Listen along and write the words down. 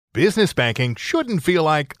Business banking shouldn't feel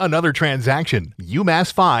like another transaction.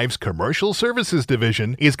 UMass 5's Commercial Services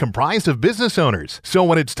Division is comprised of business owners, so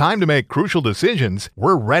when it's time to make crucial decisions,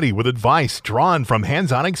 we're ready with advice drawn from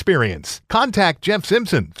hands-on experience. Contact Jeff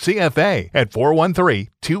Simpson, CFA, at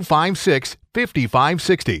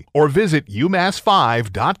 413-256-5560 or visit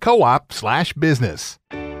umass5.coop/business.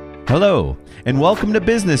 Hello, and welcome to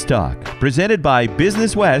Business Talk, presented by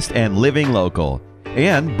Business West and Living Local,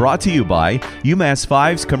 and brought to you by UMass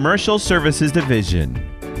 5's Commercial Services Division.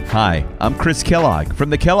 Hi, I'm Chris Kellogg from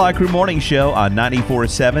the Kellogg Crew Morning Show on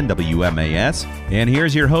 94.7 WMAS, and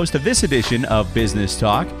here's your host of this edition of Business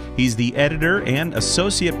Talk. He's the editor and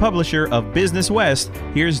associate publisher of Business West.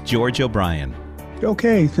 Here's George O'Brien.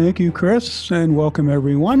 Okay, thank you, Chris, and welcome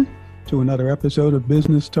everyone to another episode of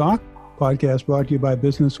Business Talk, podcast brought to you by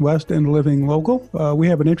Business West and Living Local. We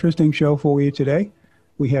have an interesting show for you today.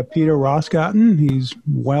 We have Peter Roskotten. He's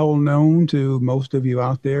well known to most of you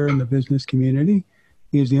out there in the business community.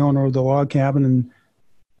 He is the owner of the Log Cabin and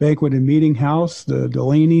Banquet and Meeting House, the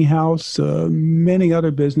Delaney House, many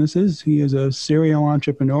other businesses. He is a serial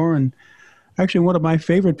entrepreneur and actually one of my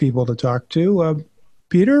favorite people to talk to.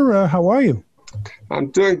 Peter, how are you?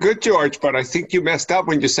 I'm doing good, George, but I think you messed up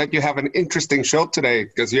when you said you have an interesting show today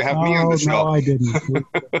because you have me on the show. No, I didn't.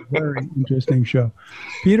 It's a very interesting show.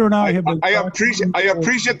 Peter and I have been. I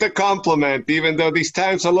appreciate the compliment, even though these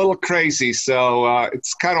times are a little crazy. So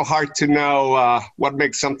it's kind of hard to know what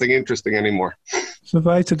makes something interesting anymore.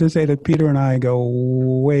 Suffice it to say that Peter and I go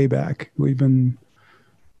way back. We've been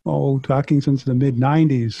talking since the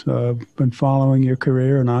mid-'90s. Been following your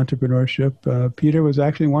career in entrepreneurship. Peter was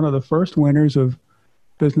actually one of the first winners of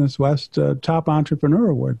Business West Top Entrepreneur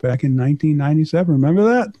Award back in 1997. Remember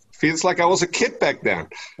that? Feels like I was a kid back then.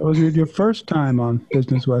 That was your first time on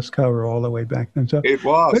Business West cover all the way back then. So it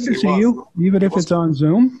was. Good to see you, even if it's on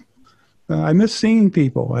Zoom. I miss seeing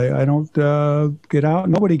people. I don't get out.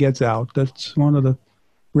 Nobody gets out. That's one of the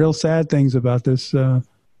real sad things about this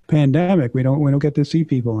pandemic. We don't get to see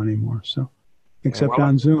people anymore. So, except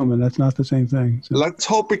on Zoom, and that's not the same thing. So. Let's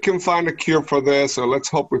hope we can find a cure for this, or let's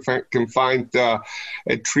hope we can find a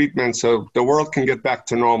treatment so the world can get back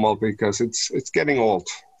to normal because it's getting old.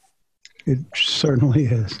 It certainly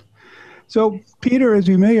is. So, Peter, as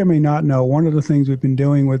you may or may not know, one of the things we've been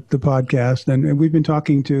doing with the podcast, and we've been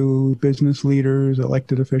talking to business leaders,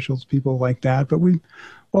 elected officials, people like that, but we've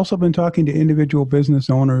also been talking to individual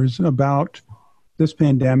business owners about this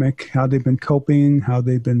pandemic, how they've been coping, how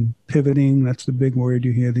they've been pivoting. That's the big word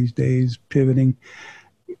you hear these days, pivoting.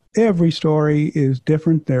 Every story is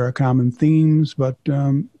different. There are common themes, but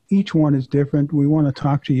each one is different. We want to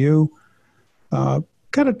talk to you.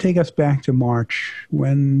 Kind of take us back to March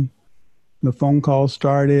when the phone calls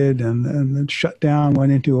started and the shutdown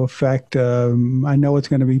went into effect. I know it's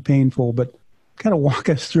going to be painful, but kind of walk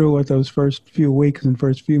us through what those first few weeks and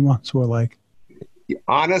first few months were like.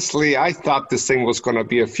 Honestly, I thought this thing was going to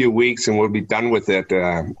be a few weeks and we'll be done with it.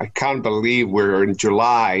 I can't believe we're in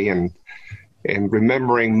July and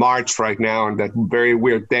remembering March right now and that very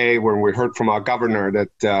weird day when we heard from our governor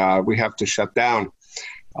that we have to shut down.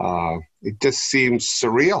 It just seems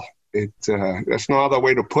surreal. There's no other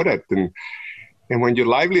way to put it. And when your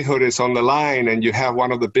livelihood is on the line and you have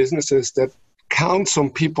one of the businesses that counts on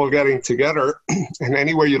people getting together, and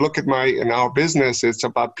anywhere you look at in our business, it's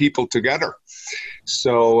about people together.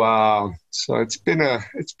 So it's been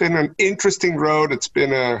an interesting road. It's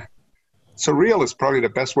been surreal is probably the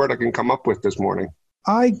best word I can come up with this morning.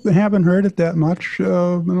 I haven't heard it that much in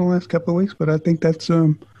the last couple of weeks, but I think that's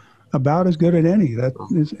about as good as any. That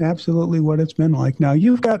is absolutely what it's been like. Now,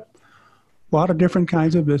 you've got a lot of different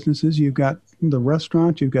kinds of businesses. You've got the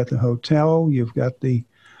restaurant, you've got the hotel, you've got the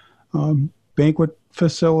banquet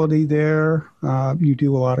facility there. You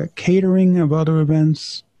do a lot of catering of other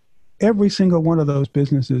events. Every single one of those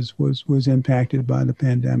businesses was impacted by the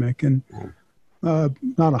pandemic, and not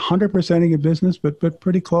 100% of your business, but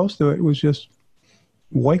pretty close to it was just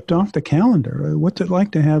wiped off the calendar. What's it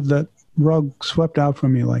like to have that rug swept out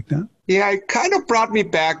from you like that? Yeah, it kind of brought me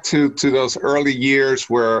back to those early years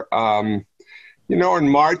where, in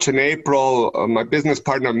March and April, my business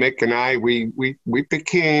partner Mick and I, we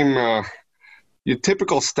became your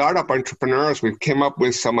typical startup entrepreneurs. We came up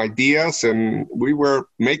with some ideas and we were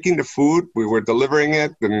making the food, we were delivering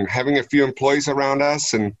it and having a few employees around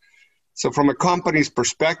us. And so from a company's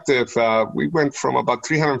perspective, we went from about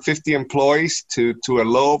 350 employees to a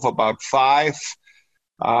low of about 5.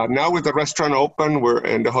 Now with the restaurant open,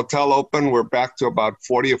 and the hotel open, we're back to about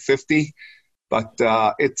 40 or 50. But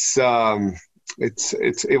it's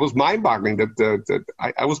it was mind-boggling that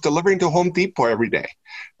I was delivering to Home Depot every day.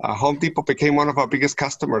 Home Depot became one of our biggest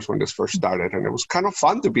customers when this first started, and it was kind of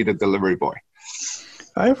fun to be the delivery boy.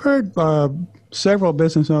 I've heard several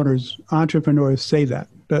business owners, entrepreneurs say that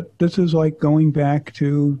this is like going back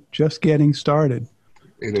to just getting started.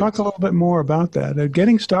 Talk a little bit more about that.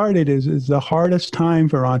 Getting started is the hardest time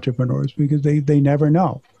for entrepreneurs because they never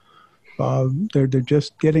know. They're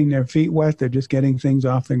just getting their feet wet. They're just getting things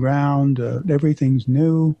off the ground. Everything's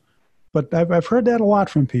new. But I've heard that a lot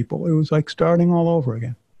from people. It was like starting all over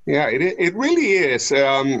again. Yeah, it really is.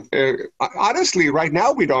 Honestly, right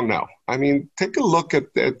now we don't know. I mean, take a look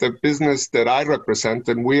at the business that I represent,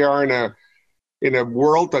 and we are in a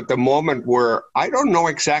world at the moment where I don't know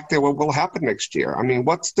exactly what will happen next year. I mean,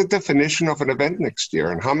 what's the definition of an event next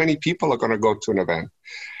year, and how many people are going to go to an event?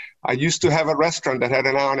 I used to have a restaurant that had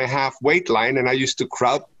an hour and a half wait line, and I used to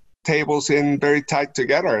crowd tables in very tight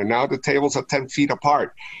together, and now the tables are 10 feet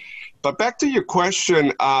apart. But back to your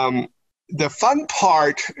question, the fun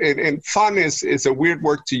part, and fun is a weird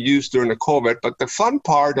word to use during the COVID, but the fun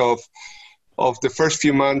part of the first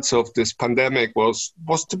few months of this pandemic was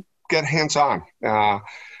to get hands-on.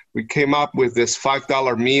 We came up with this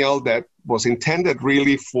 $5 meal that was intended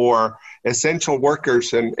really for essential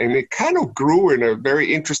workers, and it kind of grew in a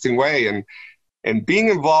very interesting way. And being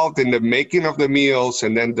involved in the making of the meals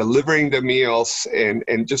and then delivering the meals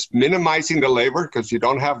and just minimizing the labor because you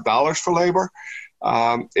don't have dollars for labor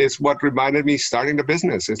is what reminded me starting the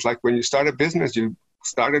business. It's like when you start a business, you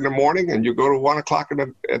start in the morning and you go to 1 o'clock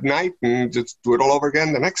at night and just do it all over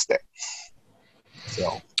again the next day.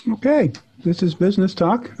 So. Okay, this is Business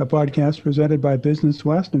Talk, a podcast presented by Business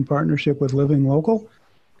West in partnership with Living Local,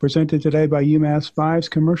 presented today by UMass 5's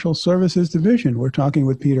Commercial Services Division. We're talking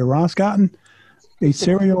with Peter Roskotten, a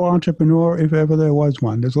serial entrepreneur, if ever there was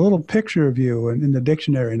one. There's a little picture of you in the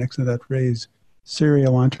dictionary next to that phrase,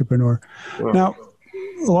 serial entrepreneur. Well, now,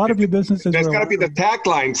 a lot of your businesses... There's got to be the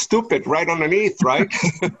tagline, stupid, right underneath, right?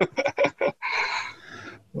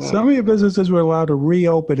 Some of your businesses were allowed to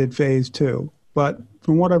reopen in phase 2, but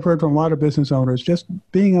from what I've heard from a lot of business owners, just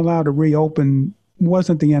being allowed to reopen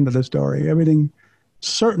wasn't the end of the story. Everything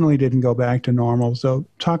certainly didn't go back to normal. So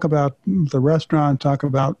talk about the restaurant, talk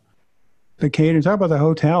about the catering, talk about the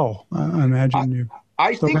hotel. I imagine you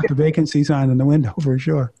still got the vacancy sign in the window for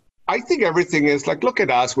sure. I think everything is like, look at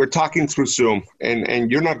us, we're talking through Zoom and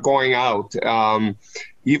you're not going out.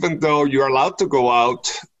 Even though you're allowed to go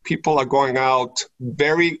out, people are going out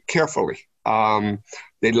very carefully.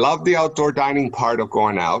 They love the outdoor dining part of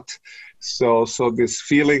going out. So this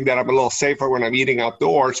feeling that I'm a little safer when I'm eating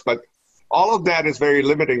outdoors, but all of that is very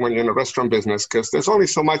limiting when you're in a restaurant business because there's only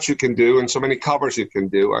so much you can do and so many covers you can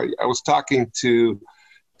do. I was talking to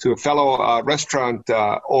a fellow restaurant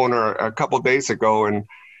owner a couple of days ago, and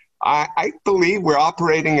I believe we're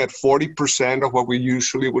operating at 40% of what we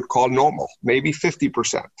usually would call normal, maybe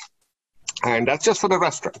 50%. And that's just for the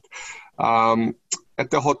restaurant. At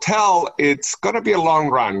the hotel, it's going to be a long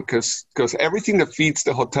run because everything that feeds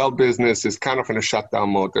the hotel business is kind of in a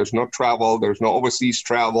shutdown mode. There's no travel. There's no overseas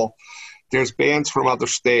travel. There's bans from other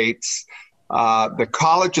states. The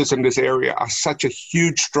colleges in this area are such a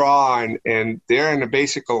huge draw, and they're in a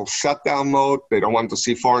basic shutdown mode. They don't want to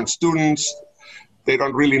see foreign students. They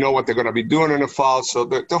don't really know what they're going to be doing in the fall. So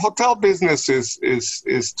the hotel business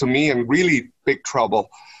is to me in really big trouble.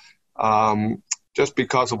 Just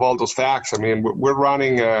because of all those facts. I mean, we're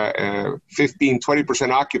running a 15, 20%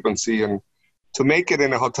 occupancy, and to make it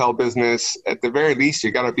in a hotel business, at the very least,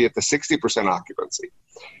 you got to be at the 60% occupancy.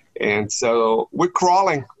 And so we're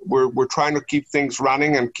crawling. We're trying to keep things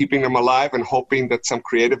running and keeping them alive and hoping that some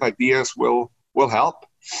creative ideas will help.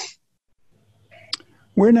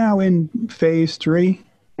 We're now in phase 3.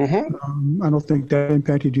 Mm-hmm. I don't think that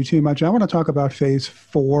impacted you too much. I want to talk about phase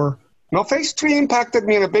 4. No, phase 3 impacted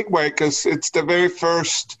me in a big way because it's the very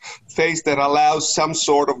first phase that allows some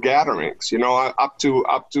sort of gatherings. You know, up to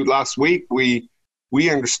last week, we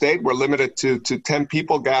in the state were limited to 10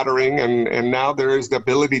 people gathering, and now there is the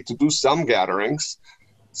ability to do some gatherings.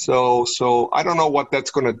 So I don't know what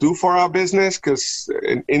that's going to do for our business because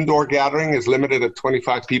an indoor gathering is limited at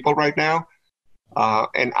 25 people right now.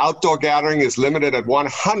 An outdoor gathering is limited at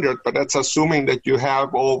 100, but that's assuming that you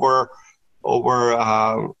have over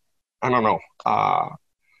I don't know,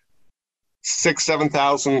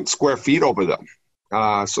 6,000-7,000 square feet over them.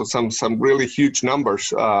 So some really huge numbers.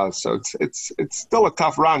 So it's still a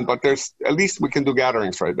tough run, but at least we can do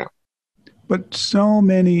gatherings right now. But so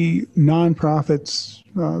many nonprofits,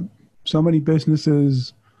 so many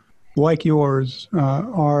businesses like yours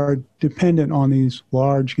are dependent on these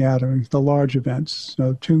large gatherings, the large events.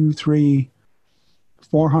 So 2, 3,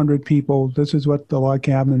 400 people. This is what the Log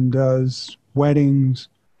Cabin does: weddings,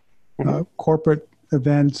 corporate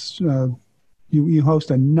events. You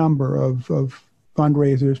host a number of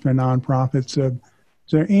fundraisers for nonprofits.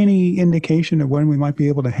 Is there any indication of when we might be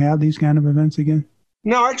able to have these kind of events again?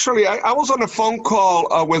 No, actually, I was on a phone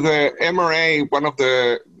call with the MRA, one of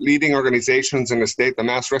the leading organizations in the state, the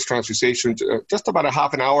Mass Restaurant Association, just about a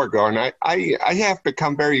half an hour ago. And I have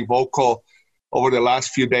become very vocal over the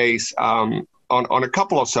last few days on a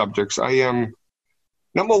couple of subjects. I am,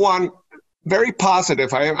 number one, very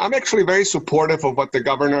positive. I'm actually very supportive of what the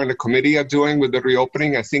governor and the committee are doing with the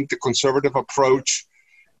reopening. I think the conservative approach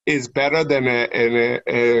is better than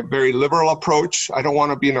a very liberal approach. I don't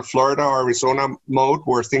want to be in a Florida or Arizona mode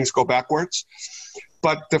where things go backwards.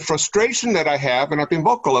 But the frustration that I have, and I've been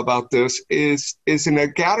vocal about this, is in a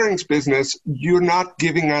gatherings business, you're not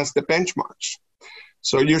giving us the benchmarks.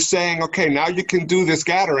 So you're saying, okay, now you can do this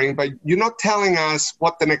gathering, but you're not telling us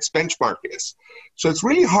what the next benchmark is. So it's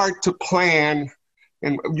really hard to plan.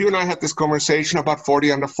 And you and I had this conversation about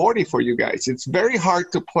 40 under 40 for you guys. It's very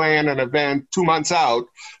hard to plan an event 2 months out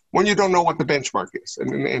when you don't know what the benchmark is.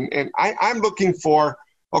 And I'm looking for,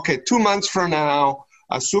 okay, 2 months from now,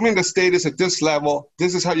 assuming the state is at this level,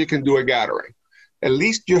 this is how you can do a gathering. At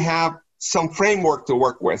least you have some framework to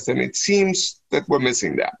work with. And it seems that we're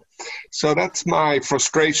missing that. So that's my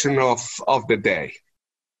frustration of the day.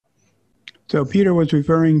 So Peter was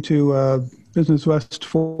referring to Business West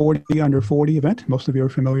 40 under 40 event. Most of you are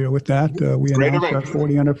familiar with that. We announced our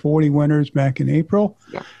 40 under 40 winners back in April.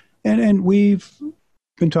 Yeah. And we've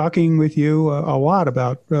been talking with you a lot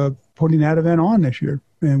about putting that event on this year.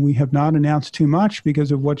 And we have not announced too much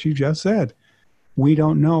because of what you just said. We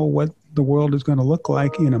don't know what the world is going to look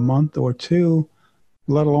like in a month or two,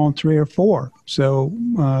 let alone 3 or 4. So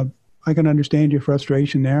I can understand your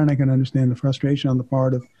frustration there, and I can understand the frustration on the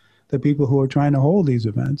part of the people who are trying to hold these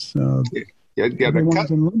events.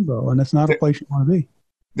 Everyone's in limbo, and it's not a place you want to be.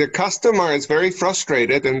 The customer is very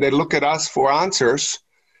frustrated, and they look at us for answers,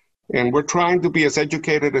 and we're trying to be as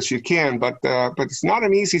educated as you can, but it's not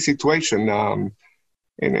an easy situation.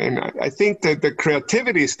 And I think that the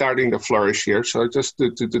creativity is starting to flourish here. So just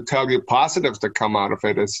to tell you positives that come out of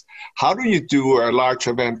it is, how do you do a large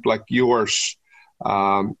event like yours?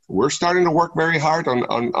 We're starting to work very hard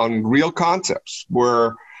on real concepts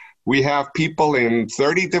where we have people in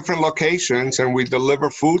 30 different locations and we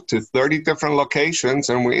deliver food to 30 different locations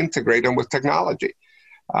and we integrate them with technology.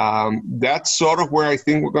 That's sort of where I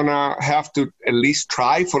think we're going to have to at least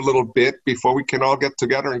try for a little bit before we can all get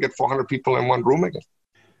together and get 400 people in one room again.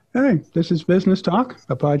 Hey, this is Business Talk,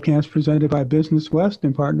 a podcast presented by Business West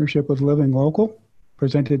in partnership with Living Local,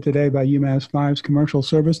 presented today by UMass 5's Commercial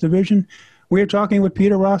Service Division. We are talking with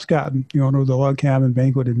Peter Roskotten, the owner of the Log Cabin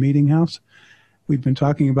Banquet and Meeting House. We've been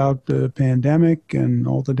talking about the pandemic and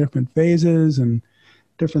all the different phases and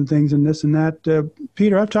different things and this and that.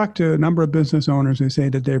 Peter, I've talked to a number of business owners who say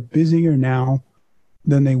that they're busier now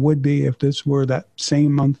than they would be if this were that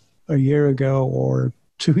same month a year ago or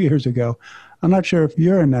 2 years ago. I'm not sure if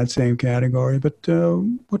you're in that same category, but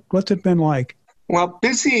what's it been like? Well,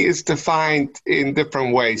 busy is defined in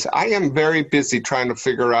different ways. I am very busy trying to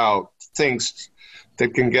figure out things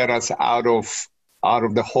that can get us out of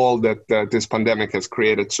the hole that this pandemic has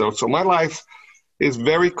created. So my life is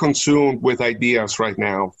very consumed with ideas right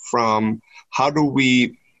now, from how do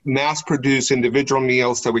we mass produce individual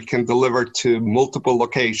meals that we can deliver to multiple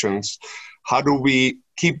locations? How do we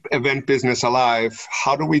keep event business alive?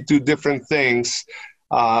 How do we do different things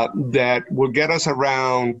that will get us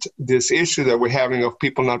around this issue that we're having of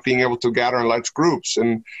people not being able to gather in large groups?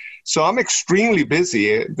 And so I'm extremely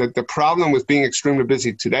busy. The problem with being extremely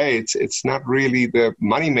busy today, it's not really the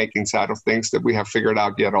money-making side of things that we have figured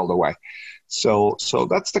out yet all the way. So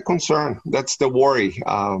that's the concern. That's the worry.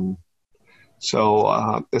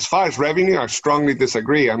 So as far as revenue, I strongly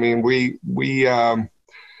disagree. I mean, we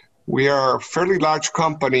are a fairly large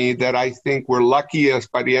company that I think we're lucky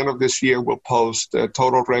if by the end of this year we'll post a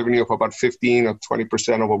total revenue of about 15 or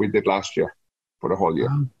 20% of what we did last year for the whole year.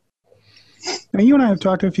 Now, you and I have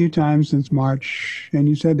talked a few times since March, and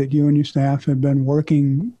you said that you and your staff have been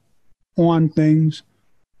working on things,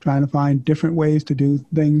 trying to find different ways to do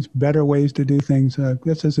things, better ways to do things. I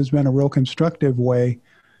guess this has been a real constructive way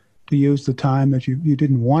to use the time that you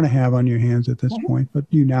didn't want to have on your hands at this point, but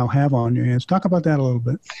you now have on your hands. Talk about that a little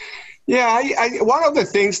bit. Yeah, one of the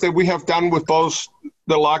things that we have done with both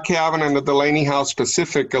the Log Cabin and the Delaney House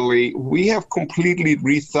specifically, we have completely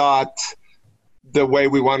rethought the way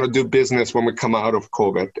we want to do business when we come out of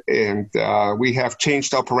COVID. And we have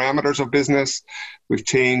changed our parameters of business. We've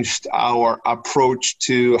changed our approach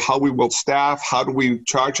to how we will staff, how do we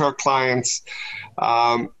charge our clients.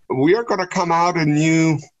 We are going to come out a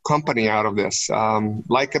new company out of this.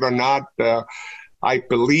 Like it or not, I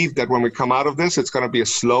believe that when we come out of this, it's going to be a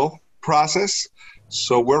slow process.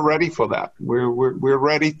 So we're ready for that. We're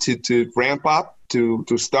ready to ramp up, to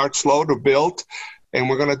start slow, to build. And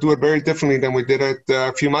we're going to do it very differently than we did it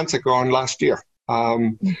a few months ago and last year.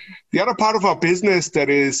 The other part of our business that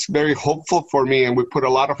is very hopeful for me, and we put a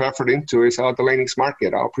lot of effort into, is our Delaney's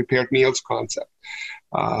Market, our prepared meals concept.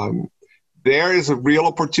 There is a real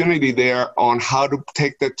opportunity there on how to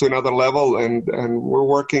take that to another level, and we're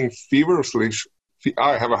working feverishly.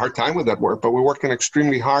 I have a hard time with that word, but we're working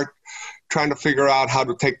extremely hard trying to figure out how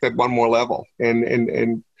to take that one more level.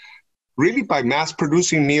 And really by mass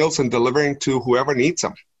producing meals and delivering to whoever needs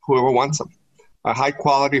them, whoever wants them. A high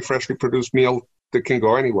quality, freshly produced meal that can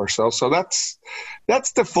go anywhere. So that's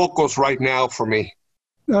the focus right now for me.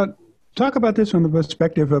 Talk about this from the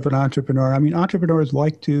perspective of an entrepreneur. I mean, entrepreneurs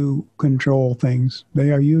like to control things.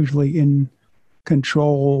 They are usually in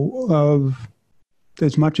control of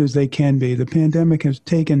as much as they can be. The pandemic has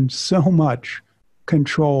taken so much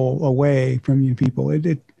control away from you people.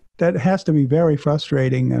 That has to be very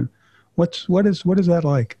frustrating. And what is that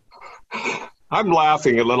like? I'm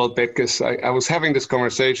laughing a little bit because I was having this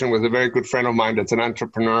conversation with a very good friend of mine that's an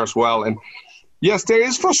entrepreneur as well. And yes, there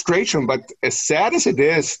is frustration, but as sad as it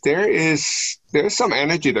is, there's some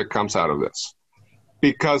energy that comes out of this.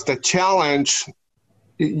 Because the challenge,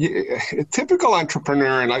 a typical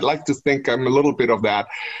entrepreneur, and I like to think I'm a little bit of that,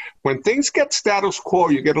 when things get status quo,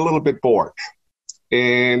 you get a little bit bored.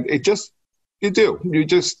 And it's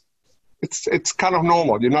kind of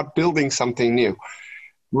normal. You're not building something new.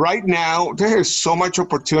 Right now, there is so much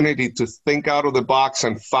opportunity to think out of the box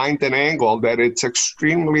and find an angle that it's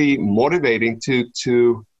extremely motivating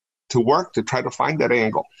to work, to try to find that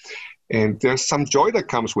angle. And there's some joy that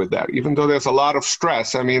comes with that, even though there's a lot of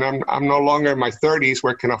stress. I mean, I'm no longer in my 30s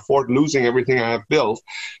where I can afford losing everything I have built.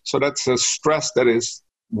 So that's a stress that is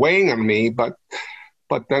weighing on me. But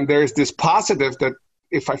then there's this positive that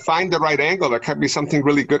if I find the right angle, there can be something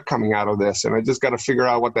really good coming out of this. And I just got to figure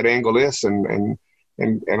out what that angle is. And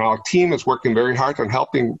our team is working very hard on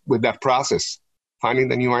helping with that process, finding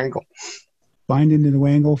the new angle. Finding the new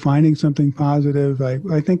angle, finding something positive.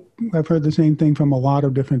 I think I've heard the same thing from a lot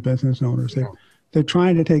of different business owners. They're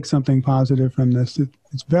trying to take something positive from this.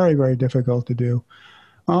 It's very, very difficult to do.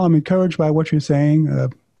 Well, I'm encouraged by what you're saying.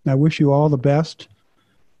 I wish you all the best.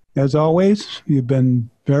 As always, you've been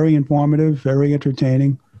very informative, very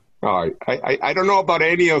entertaining. I don't know about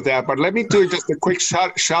any of that, but let me do just a quick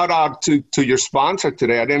shout out to your sponsor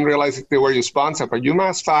today. I didn't realize that they were your sponsor, but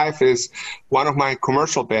UMass 5 is one of my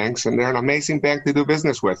commercial banks, and they're an amazing bank to do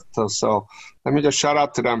business with. So let me just shout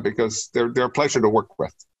out to them because they're a pleasure to work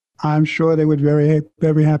with. I'm sure they would be very,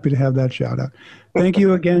 very happy to have that shout out. Thank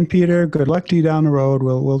you again, Peter. Good luck to you down the road.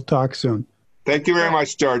 We'll talk soon. Thank you very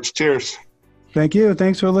much, George. Cheers. Thank you.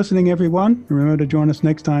 Thanks for listening, everyone. Remember to join us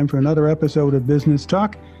next time for another episode of Business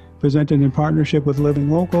Talk, presented in partnership with Living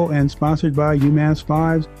Local and sponsored by UMass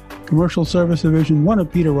 5's Commercial Service Division, one of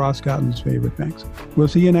Peter Roskauten's favorite banks. We'll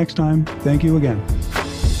see you next time. Thank you again.